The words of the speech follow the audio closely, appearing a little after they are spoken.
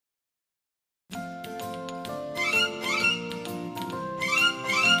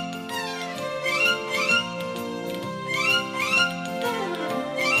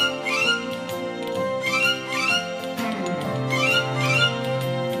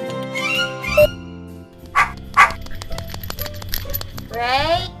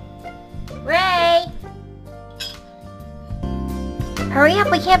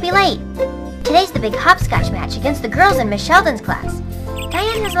can't be late. Today's the big hopscotch match against the girls in Miss Sheldon's class.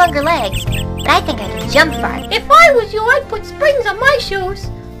 Diane has longer legs, but I think I can jump far. If I was you, I'd put springs on my shoes.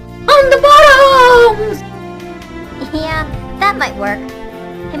 On the bottoms! Yeah, that might work.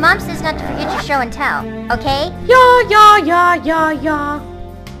 Hey, Mom says not to forget your show and tell, okay? Yeah.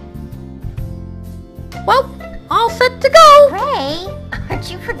 Well, all set to go. Ray, aren't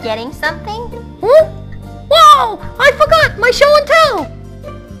you forgetting something? Huh? Whoa! I forgot my show and tell!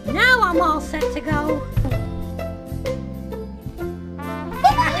 Now I'm all set to go.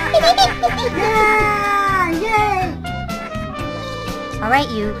 Yeah! Yay! Alright,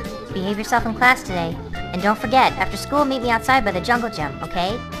 you. Behave yourself in class today. And don't forget, after school, meet me outside by the jungle gym,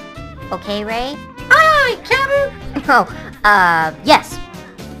 okay? Okay, Ray? Aye, Captain! Oh, yes.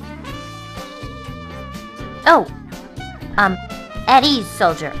 Oh, at ease,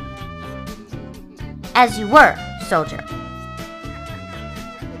 soldier. As you were, soldier.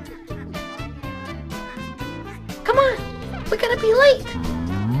 Come on, we're gonna be late.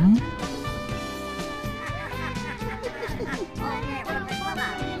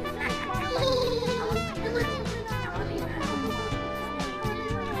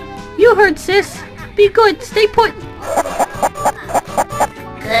 You heard, sis. Be good, stay put.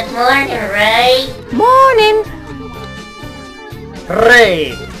 Good morning, Ray. Morning.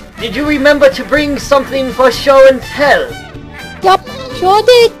 Ray, did you remember to bring something for show and tell? Yup, sure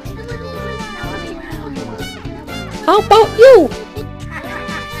did. How about you?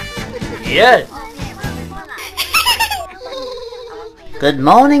 Yes. Good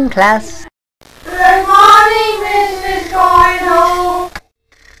morning, class. Good morning, Mrs. Gordo.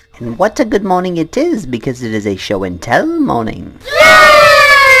 And what a good morning it is, because it is a show and tell morning.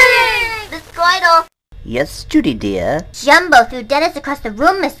 Yay! Miss Goidel. Yes, Judy dear. Jumbo threw Dennis across the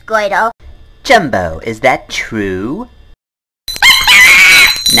room, Miss Goidel. Jumbo, is that true?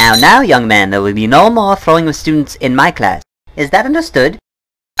 Now, young man, there will be no more throwing of students in my class. Is that understood?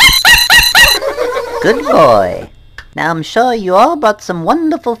 Good boy. Now I'm sure you all brought some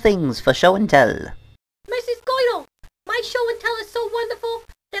wonderful things for show and tell. Mrs. Goidel, my show and tell is so wonderful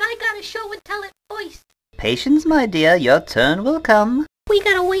that I gotta show and tell it first. Patience, my dear, your turn will come. We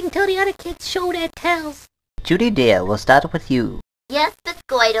gotta wait until the other kids show their tells. Judy dear, we'll start with you. Yes, Miss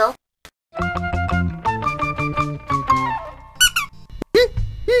Goidel.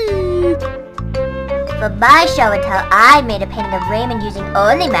 For my show and tell, I made a painting of Raymond using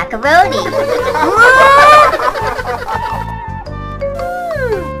only macaroni.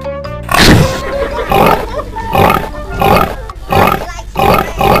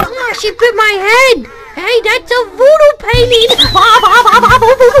 She bit my head! Hey, that's a voodoo painting!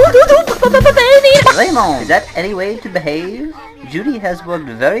 Raymond, is that any way to behave? Judy has worked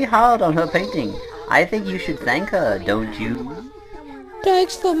very hard on her painting. I think you should thank her, don't you?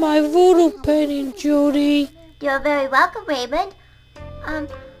 Thanks for my voodoo painting, Judy. You're very welcome, Raymond.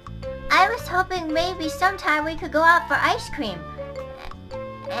 I was hoping maybe sometime we could go out for ice cream.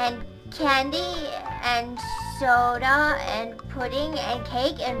 And candy, and soda, and pudding, and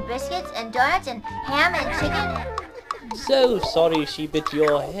cake, and biscuits, and donuts, and ham, and chicken. So sorry she bit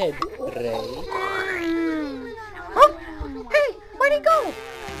your head, Ray. Huh? Hey, where'd he go?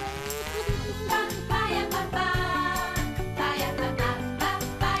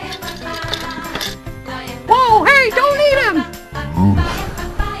 Whoa, hey, don't eat him!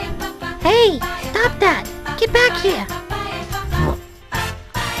 Hey, stop that! Get back here!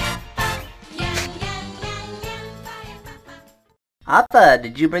 Arthur,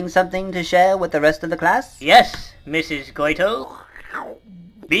 did you bring something to share with the rest of the class? Yes, Mrs. Goito.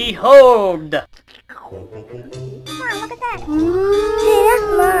 Behold! Look at that. Hey, that's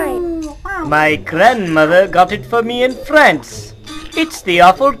mine. My grandmother got it for me in France. It's the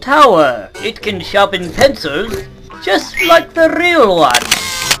Eiffel Tower. It can sharpen pencils, just like the real one.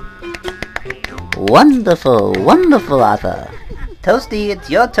 Wonderful, wonderful, Arthur. Toasty, it's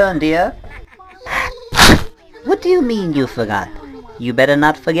your turn, dear. What do you mean you forgot? You better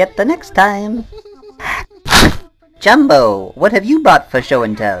not forget the next time. Jumbo, what have you brought for show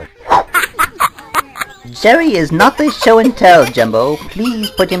and tell? Jerry is not the show and tell, Jumbo. Please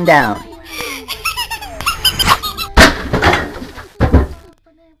put him down.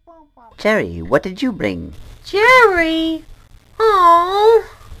 Jerry, what did you bring? Jerry? Oh.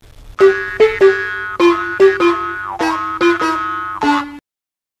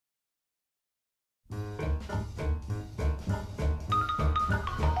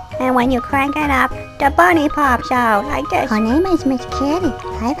 And when you crank it up, the bunny pops out like this. Her name is Miss Kitty.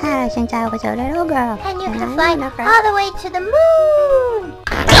 I've had her since I was a little girl. And you I can fly love her. all the way to the moon.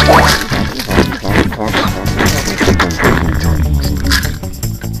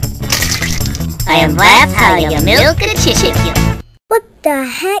 and that's how you milk a chicken. What the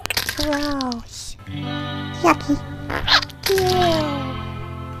heck? Gross. Yucky. Ew.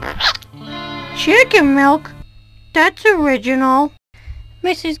 Chicken milk? That's original.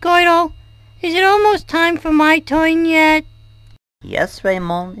 Mrs. Goidel, is it almost time for my turn yet? Yes,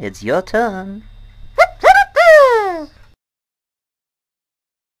 Raymond, it's your turn.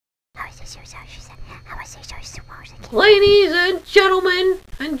 Ladies and gentlemen,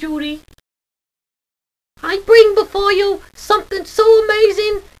 and Judy, I bring before you something so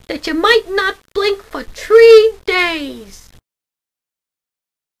amazing that you might not blink for 3 days.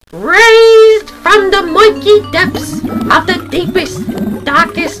 Raised from the murky depths of the deepest,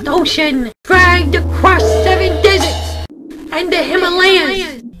 darkest ocean, dragged across 7 deserts and the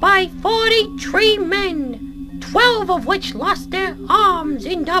Himalayas by 43 men, 12 of which lost their arms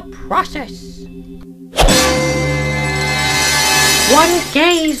in the process. One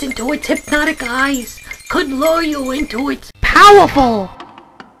gaze into its hypnotic eyes could lure you into its powerful,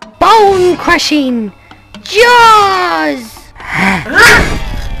 bone-crushing jaws!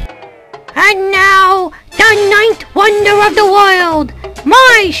 And now, the 9th wonder of the world,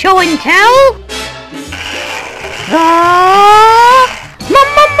 my show and tell, the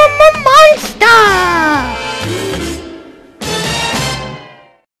monster!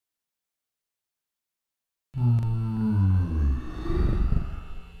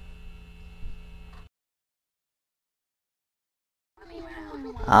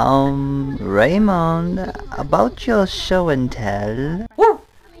 Raymond, about your show and tell. Whoa!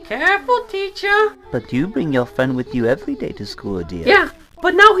 Careful, teacher! But you bring your friend with you every day to school, dear. Yeah,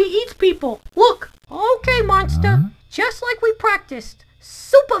 but now he eats people. Look! Okay, monster. Just like we practiced.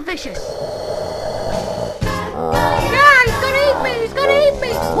 Super vicious. Yeah, he's gonna eat me! He's gonna eat me!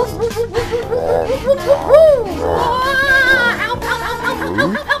 Help, help, help, help, help,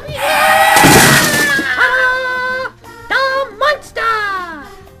 help, help, help! The monster!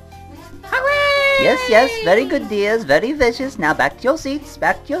 Hooray! Yes, very good, dears, very vicious. Now back to your seats,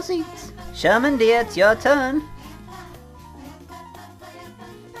 back to your seats. Sherman, dear, it's your turn.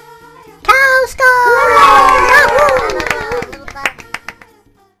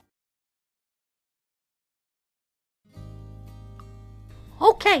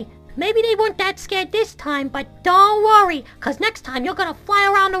 Okay, maybe they weren't that scared this time, but don't worry, cause next time you're gonna fly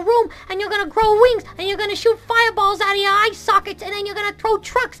around the room and you're gonna grow wings and you're gonna shoot fireballs out of your eye sockets and then you're gonna throw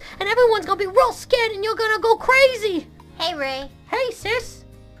trucks and everyone's gonna be real scared and you're gonna go crazy. Hey, Ray. Hey, sis.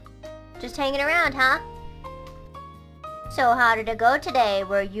 Just hanging around, huh? So how did it go today?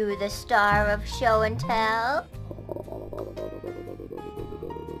 Were you the star of show and tell?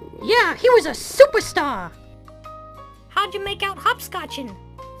 Yeah, he was a superstar. How'd you make out hopscotching?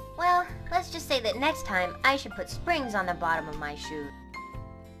 Well, let's just say that next time I should put springs on the bottom of my shoe.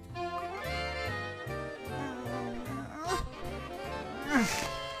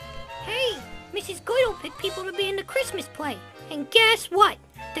 Hey, Mrs. Good'll pick people to be in the Christmas play. And guess what?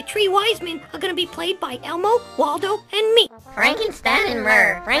 The three wise men are gonna be played by Elmo, Waldo, and me. Frankenstein and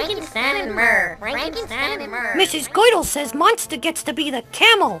Myrrh, Frankenstein and Myrrh, Frankenstein and Myrrh. Mrs. Goidel says Monster gets to be the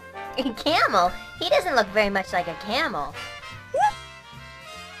camel. Camel? He doesn't look very much like a camel.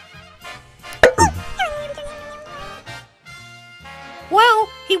 Well,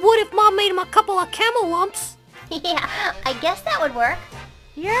 he would if Mom made him a couple of camel lumps. Yeah, I guess that would work.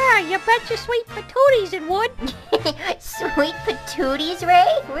 Yeah, you bet your sweet patooties it would. Sweet patooties,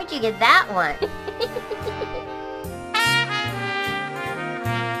 Ray? Where'd you get that one?